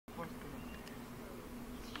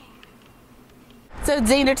So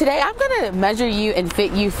Xander, today I'm gonna measure you and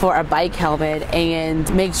fit you for a bike helmet and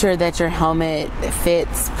make sure that your helmet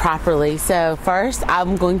fits properly. So first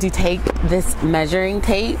I'm going to take this measuring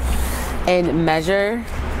tape and measure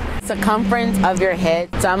circumference of your head.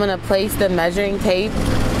 So I'm gonna place the measuring tape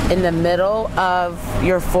in the middle of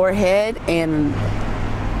your forehead and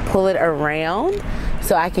pull it around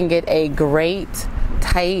so I can get a great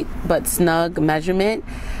tight but snug measurement.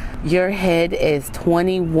 Your head is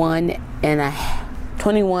 21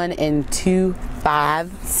 and 2.5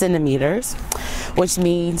 centimeters, which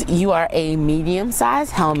means you are a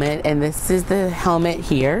medium-sized helmet, and this is the helmet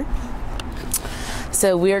here.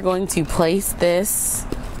 So we are going to place this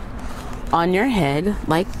on your head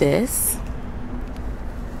like this.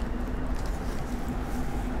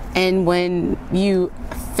 And when you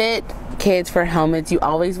fit kids for helmets, you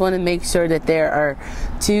always want to make sure that that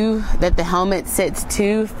the helmet sits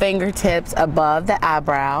 2 fingertips above the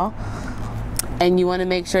eyebrow, and you want to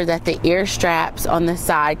make sure that the ear straps on the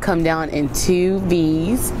side come down in 2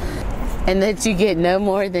 V's, and that you get no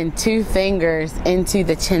more than 2 fingers into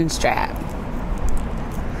the chin strap.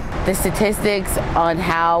 The statistics on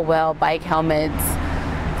how well bike helmets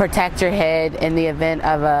protect your head in the event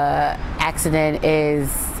of an accident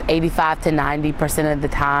is 85 to 90% of the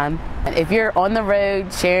time. If you're on the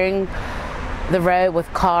road sharing the road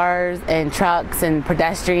with cars and trucks and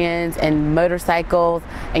pedestrians and motorcycles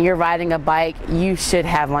and you're riding a bike, you should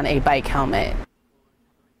have on a bike helmet.